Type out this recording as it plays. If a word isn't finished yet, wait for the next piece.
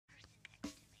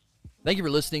Thank you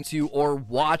for listening to or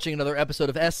watching another episode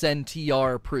of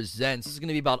SNTR Presents. This is going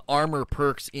to be about armor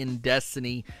perks in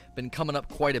Destiny. Been coming up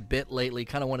quite a bit lately.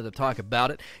 Kind of wanted to talk about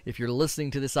it. If you're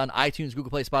listening to this on iTunes, Google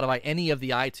Play, Spotify, any of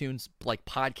the iTunes like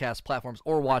podcast platforms,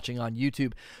 or watching on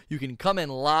YouTube, you can come in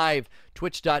live,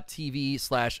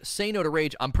 twitch.tv/Say No to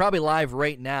Rage. I'm probably live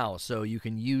right now, so you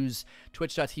can use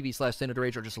twitch.tv/Say No to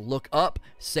Rage, or just look up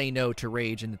Say No to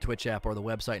Rage in the Twitch app or the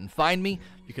website and find me.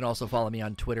 You can also follow me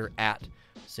on Twitter at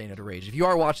Say No to Rage. If you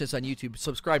are watching this on YouTube,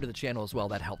 subscribe to the channel as well.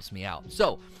 That helps me out.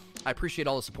 So, I appreciate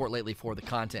all the support lately for the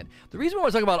content. The reason why I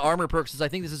want to talk about armor perks is I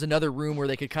think this is another room where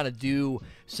they could kind of do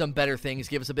some better things,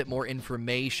 give us a bit more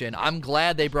information. I'm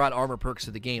glad they brought armor perks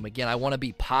to the game. Again, I want to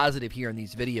be positive here in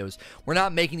these videos. We're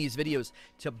not making these videos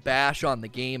to bash on the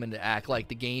game and to act like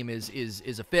the game is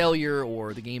a failure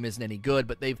or the game isn't any good,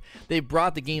 but they've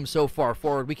brought the game so far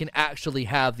forward, we can actually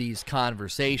have these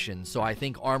conversations. So I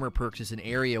think armor perks is an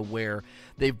area where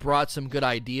they've brought some good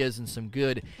ideas and some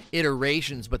good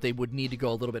iterations, but they would need to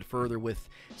go a little bit further with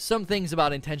some things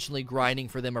about intentionally grinding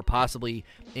for them or possibly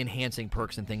enhancing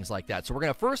perks and things like that. So we're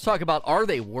going to first talk about, are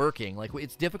they working? Like,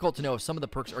 it's difficult to know if some of the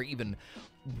perks are even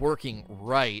working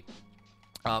right,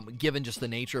 given just the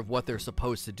nature of what they're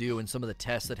supposed to do and some of the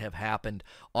tests that have happened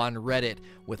on Reddit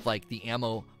with like the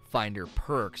ammo finder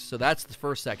perks. So that's the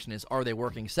first section, is are they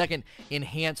working? Second,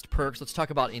 enhanced perks. Let's talk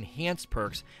about enhanced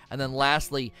perks. And then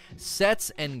lastly,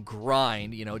 sets and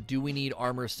grind. You know, do we need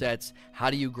armor sets? How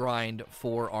do you grind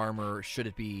for armor? Should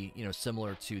it be, you know,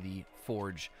 similar to the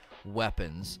Forge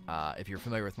weapons? If you're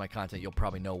familiar with my content, you'll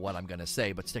probably know what I'm going to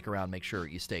say, but stick around, make sure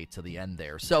you stay to the end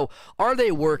there. So, are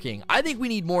they working? I think we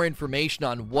need more information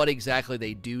on what exactly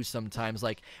they do sometimes.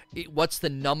 Like, what's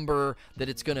the number that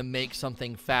it's going to make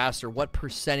something faster? What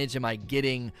percentage am I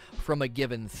getting from a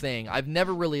given thing? I've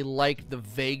never really liked the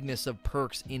vagueness of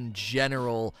perks in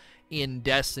general in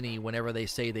Destiny. Whenever they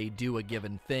say they do a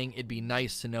given thing, it'd be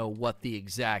nice to know what the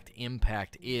exact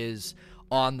impact is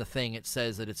on the thing it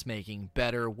says that it's making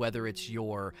better, whether it's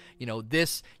your, you know,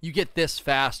 this, you get this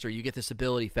faster, you get this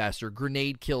ability faster,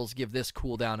 grenade kills give this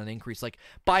cooldown an increase. Like,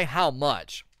 by how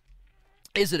much?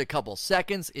 Is it a couple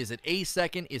seconds? Is it a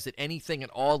second? Is it anything at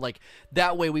all? Like,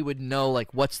 that way we would know,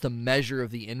 like, what's the measure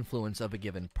of the influence of a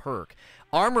given perk.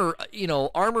 Armor, you know,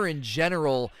 armor in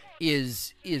general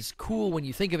is cool when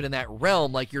you think of it in that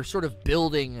realm. Like, you're sort of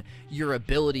building your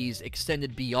abilities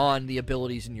extended beyond the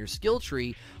abilities in your skill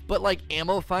tree. But like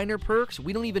ammo finder perks,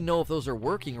 we don't even know if those are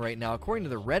working right now. According to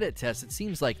the Reddit test, it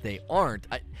seems like they aren't.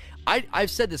 I've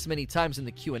said this many times in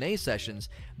the Q&A sessions.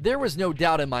 There was no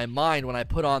doubt in my mind when I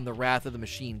put on the Wrath of the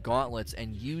Machine gauntlets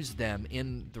and used them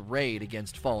in the raid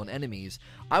against fallen enemies.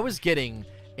 I was getting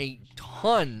a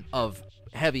ton of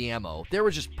heavy ammo. There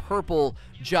were just purple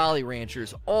Jolly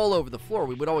Ranchers all over the floor.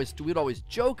 We'd always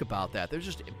joke about that. There's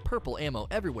just purple ammo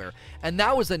everywhere. And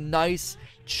that was a nice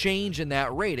change in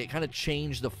that raid. It kind of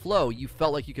changed the flow. You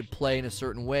felt like you could play in a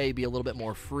certain way, be a little bit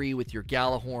more free with your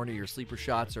Gallahorn or your sleeper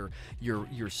shots or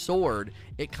your sword.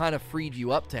 It kind of freed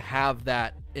you up to have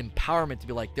that empowerment to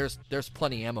be like, there's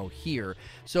plenty of ammo here.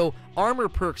 So armor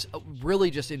perks really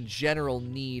just in general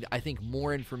need, I think,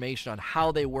 more information on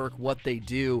how they work, what they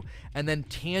do, and then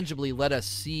tangibly let us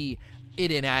see it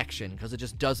in action, because it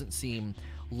just doesn't seem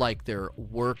like they're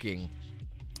working.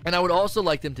 And I would also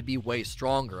like them to be way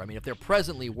stronger. I mean, if they're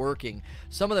presently working,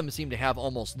 some of them seem to have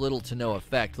almost little to no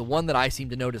effect. The one that I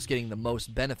seem to notice getting the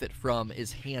most benefit from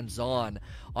is hands-on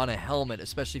on a helmet,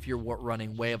 especially if you're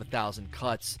running Way of 1,000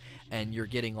 Cuts and you're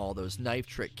getting all those knife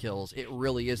trick kills. It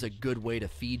really is a good way to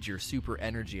feed your super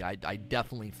energy. I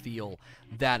definitely feel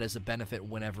that as a benefit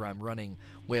whenever I'm running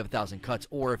Way of 1,000 Cuts,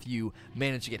 or if you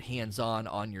manage to get hands-on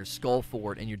on your Skull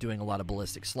Fort and you're doing a lot of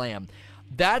Ballistic Slam.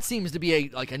 That seems to be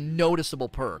a noticeable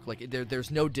perk. Like,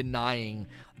 there's no denying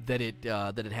that it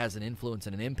has an influence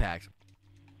and an impact.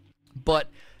 But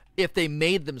if they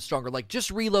made them stronger, like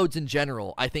just reloads in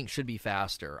general, I think should be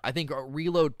faster. I think a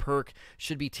reload perk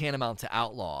should be tantamount to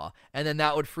Outlaw, and then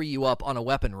that would free you up on a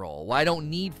weapon roll. Well, I don't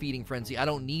need Feeding Frenzy. I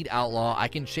don't need Outlaw. I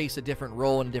can chase a different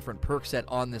roll and a different perk set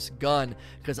on this gun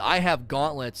because I have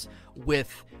gauntlets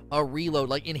with a reload.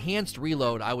 Like, enhanced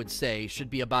reload, I would say, should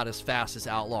be about as fast as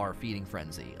Outlaw or Feeding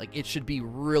Frenzy. Like, it should be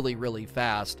really, really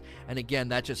fast. And again,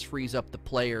 that just frees up the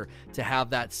player to have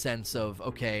that sense of,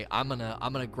 okay, I'm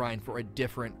gonna grind for a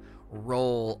different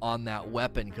roll on that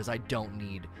weapon because I don't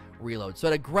need reload. So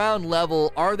at a ground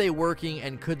level, are they working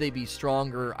and could they be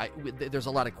stronger? There's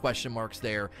a lot of question marks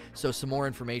there. So some more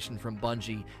information from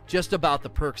Bungie just about the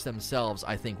perks themselves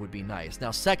I think would be nice.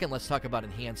 Now second, let's talk about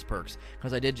enhanced perks,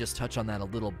 because I did just touch on that a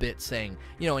little bit, saying,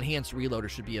 you know, enhanced reloader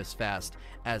should be as fast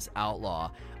as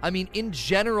outlaw. I mean, in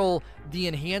general, the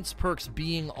enhanced perks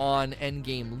being on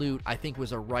endgame loot I think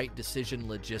was a right decision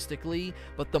logistically,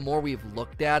 but the more we've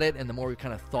looked at it and the more we've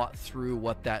kind of thought through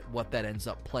what that ends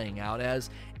up playing out as,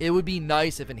 it would be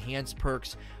nice if enhanced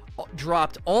perks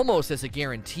dropped almost as a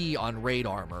guarantee on raid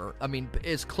armor. I mean,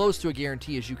 as close to a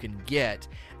guarantee as you can get.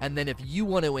 And then if you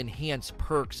want to enhance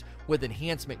perks with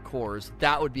enhancement cores,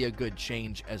 that would be a good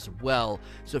change as well.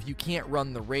 So if you can't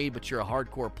run the raid, but you're a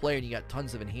hardcore player and you got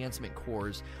tons of enhancement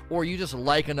cores, or you just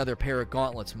like another pair of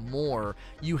gauntlets more,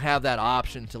 you have that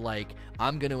option to, like,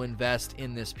 I'm going to invest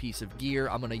in this piece of gear.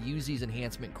 I'm going to use these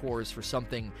enhancement cores for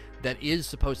something that is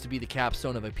supposed to be the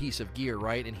capstone of a piece of gear,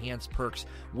 right? Enhanced perks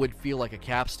would feel like a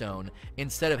capstone.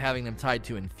 Instead of having them tied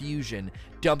to infusion,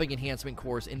 dumping enhancement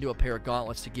cores into a pair of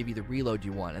gauntlets to give you the reload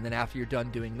you want. And then after you're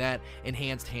done doing that,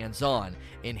 enhanced hands-on,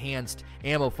 enhanced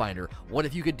ammo finder. What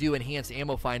if you could do enhanced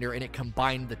ammo finder and it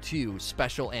combined the two,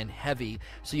 special and heavy,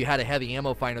 so you had a heavy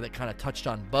ammo finder that kind of touched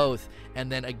on both?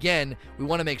 And then again, we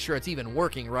want to make sure it's even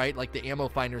working, right? Like the ammo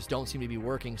finders don't seem to be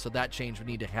working, so that change would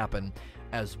need to happen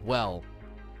as well.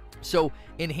 So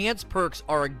enhanced perks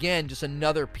are, again, just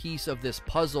another piece of this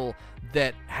puzzle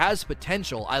that has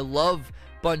potential. I love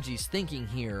Bungie's thinking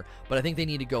here, but I think they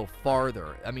need to go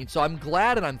farther. I mean, so I'm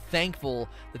glad and I'm thankful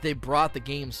that they brought the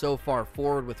game so far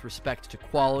forward with respect to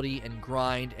quality and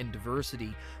grind and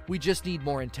diversity. We just need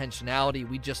more intentionality.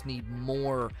 We just need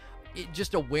more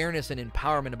just awareness and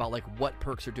empowerment about, like, what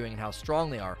perks are doing and how strong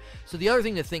they are. So the other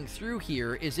thing to think through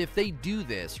here is, if they do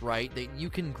this, right, that you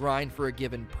can grind for a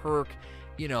given perk,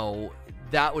 you know,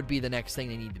 that would be the next thing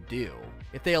they need to do.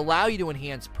 If they allow you to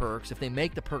enhance perks, if they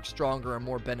make the perks stronger or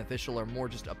more beneficial or more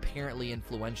just apparently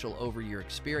influential over your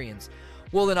experience,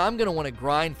 well, then I'm going to want to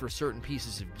grind for certain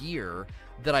pieces of gear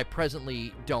that I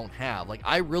presently don't have. Like,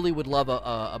 I really would love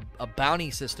a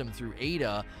bounty system through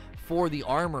Ada for the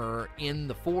armor in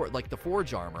the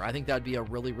Forge armor. I think that'd be a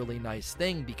really, really nice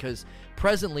thing, because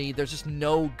presently there's just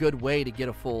no good way to get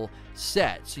a full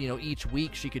set. So, you know, each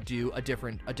week she could do a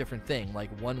different thing. Like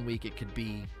one week it could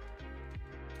be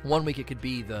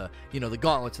the, you know, the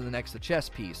gauntlets, and the next the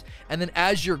chest piece. And then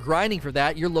as you're grinding for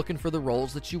that, you're looking for the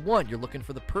roles that you want. You're looking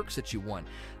for the perks that you want.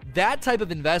 That type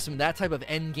of investment, that type of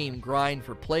end game grind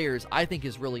for players, I think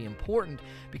is really important,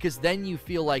 because then you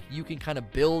feel like you can kind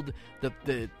of build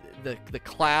the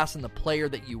class and the player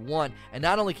that you want. And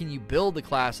not only can you build the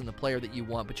class and the player that you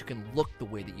want, but you can look the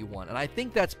way that you want. And I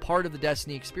think that's part of the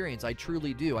Destiny experience. I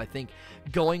truly do. I think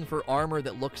going for armor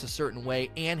that looks a certain way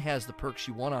and has the perks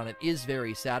you want on it is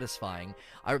very satisfying.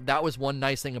 That was one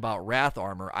nice thing about Wrath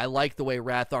armor. I like the way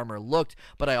Wrath armor looked,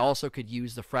 but I also could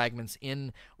use the fragments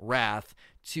in Wrath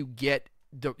to get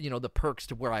the perks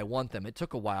to where I want them. It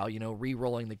took a while,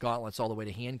 re-rolling the gauntlets all the way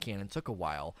to hand cannon took a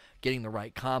while, getting the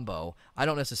right combo. I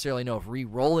don't necessarily know if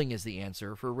re-rolling is the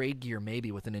answer. For raid gear,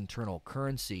 maybe with an internal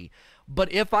currency.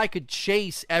 But if I could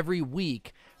chase every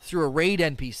week through a raid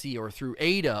NPC or through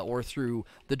Ada or through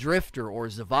the Drifter or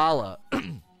Zavala,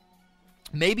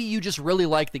 maybe you just really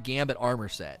like the Gambit armor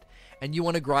set and you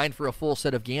want to grind for a full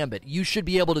set of Gambit, you should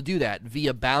be able to do that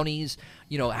via bounties,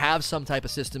 have some type of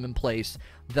system in place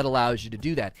that allows you to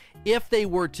do that. If they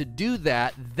were to do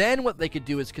that, then what they could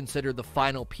do is consider the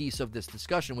final piece of this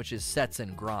discussion, which is sets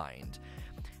and grind.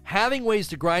 Having ways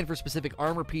to grind for specific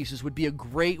armor pieces would be a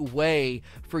great way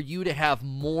for you to have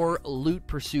more loot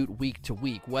pursuit week to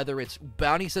week. Whether it's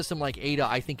bounty system like Ada,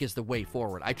 I think is the way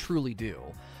forward. I truly do.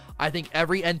 I think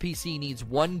every NPC needs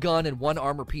one gun and one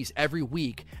armor piece every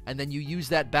week, and then you use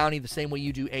that bounty the same way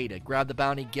you do Ada. Grab the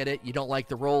bounty, get it, you don't like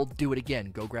the roll, do it again.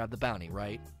 Go grab the bounty,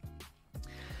 right?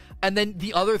 And then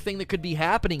the other thing that could be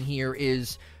happening here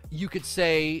is you could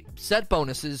say set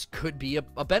bonuses could be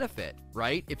a benefit,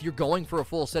 right? If you're going for a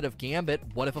full set of Gambit,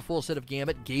 what if a full set of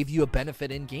Gambit gave you a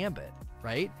benefit in Gambit,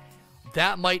 right?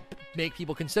 That might make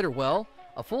people consider, well,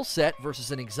 a full set versus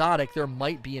an exotic, there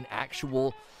might be an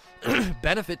actual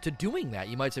benefit to doing that.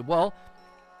 You might say, well,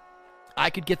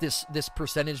 I could get this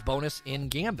percentage bonus in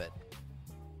Gambit.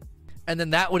 And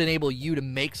then that would enable you to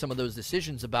make some of those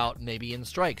decisions about maybe in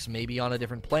strikes, maybe on a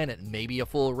different planet, maybe a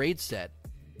full raid set.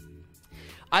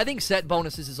 I think set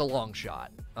bonuses is a long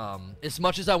shot. As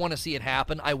much as I want to see it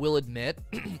happen, I will admit,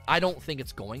 I don't think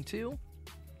it's going to.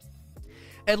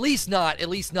 At least not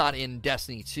in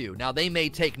Destiny 2. Now, they may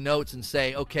take notes and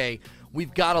say, okay,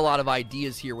 we've got a lot of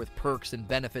ideas here with perks and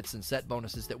benefits and set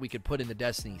bonuses that we could put into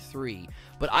Destiny 3,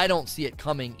 but I don't see it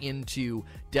coming into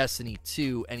Destiny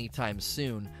 2 anytime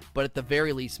soon. But at the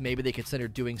very least, maybe they consider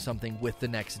doing something with the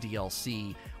next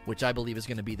DLC, which I believe is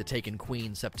going to be the Taken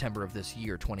Queen September of this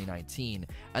year, 2019.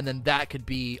 And then that could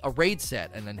be a raid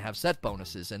set and then have set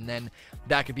bonuses. And then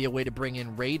that could be a way to bring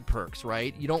in raid perks,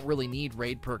 right? You don't really need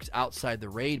raid perks outside the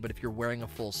raid, but if you're wearing a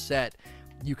full set,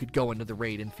 you could go into the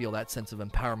raid and feel that sense of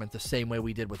empowerment the same way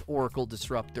we did with Oracle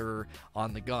Disruptor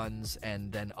on the guns,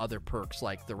 and then other perks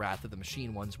like the Wrath of the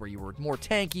Machine ones where you were more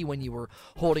tanky when you were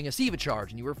holding a Siva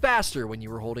charge and you were faster when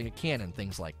you were holding a cannon,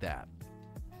 things like that.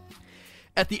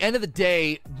 At the end of the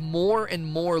day, more and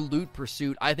more loot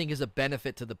pursuit, I think, is a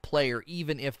benefit to the player,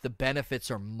 even if the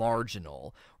benefits are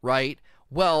marginal, right?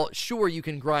 Well, sure, you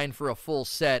can grind for a full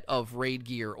set of raid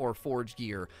gear or forge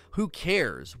gear. Who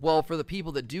cares? Well, for the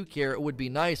people that do care, it would be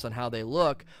nice on how they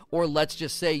look. Or let's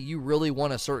just say you really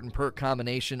want a certain perk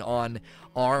combination on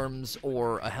arms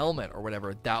or a helmet or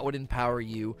whatever. That would empower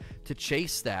you to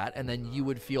chase that, and then you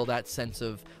would feel that sense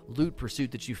of loot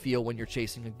pursuit that you feel when you're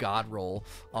chasing a god roll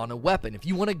on a weapon. If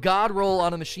you want a god roll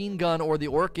on a machine gun or the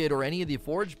Orchid or any of the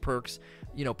forge perks,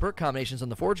 you know, perk combinations on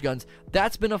the forge guns,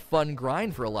 that's been a fun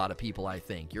grind for a lot of people, I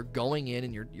think. You're going in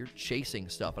and you're chasing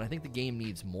stuff, and I think the game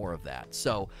needs more of that.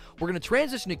 So we're going to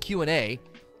transition to Q&A.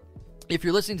 If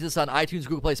you're listening to this on iTunes,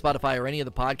 Google Play, Spotify, or any of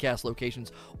the podcast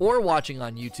locations, or watching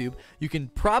on YouTube, you can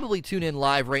probably tune in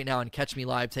live right now and catch me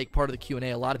live, take part of the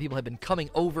Q&A. A lot of people have been coming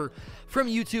over from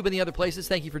YouTube and the other places.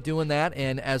 Thank you for doing that.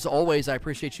 And as always, I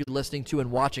appreciate you listening to and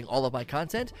watching all of my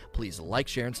content. Please like,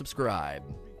 share, and subscribe.